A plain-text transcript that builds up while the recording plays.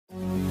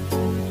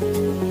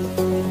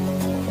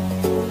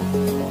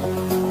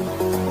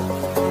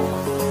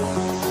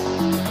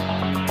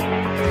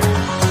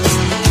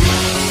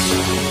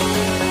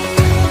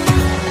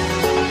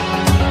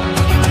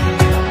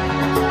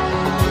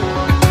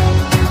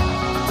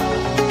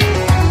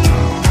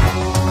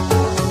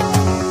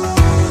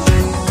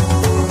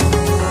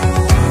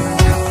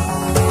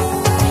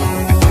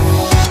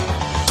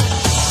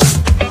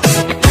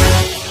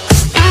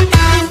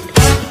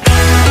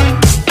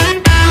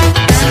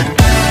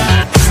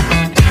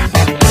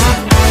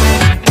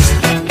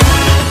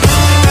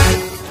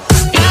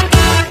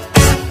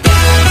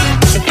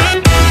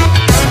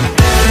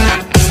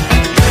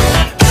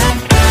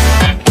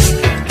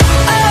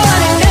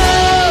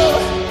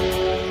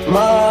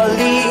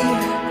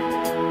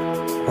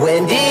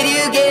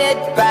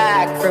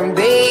back from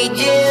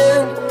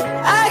Beijing.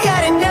 I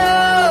gotta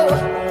know,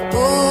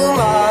 ooh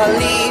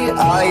Molly,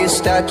 are you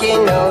stuck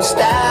in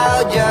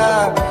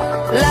nostalgia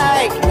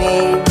like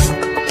me?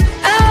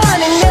 I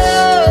wanna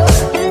know,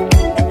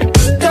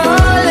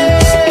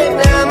 darling,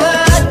 am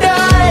I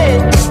done?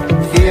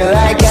 Feel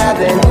like I've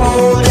been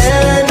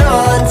holding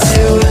on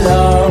too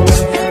long.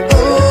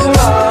 Ooh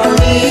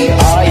Molly,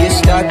 are you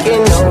stuck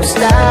in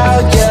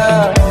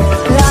nostalgia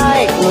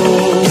like me?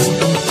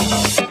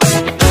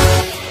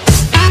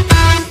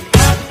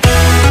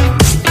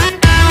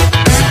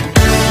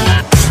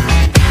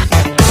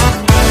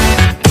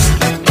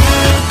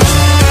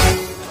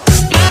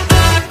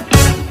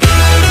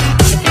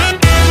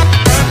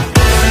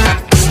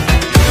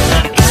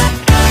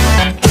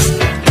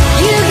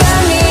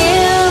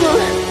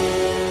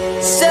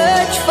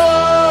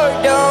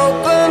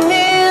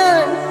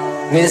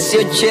 Miss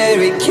your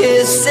cherry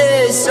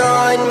kisses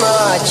on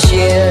my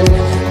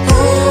chin.